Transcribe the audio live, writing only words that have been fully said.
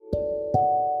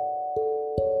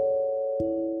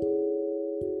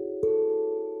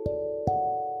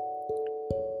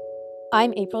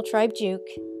I'm April Tribe Juke.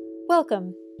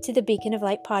 Welcome to the Beacon of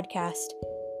Light podcast.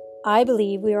 I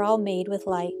believe we are all made with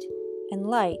light, and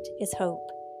light is hope.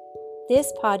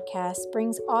 This podcast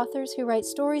brings authors who write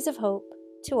stories of hope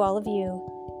to all of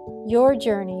you. Your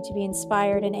journey to be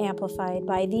inspired and amplified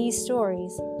by these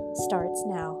stories starts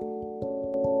now.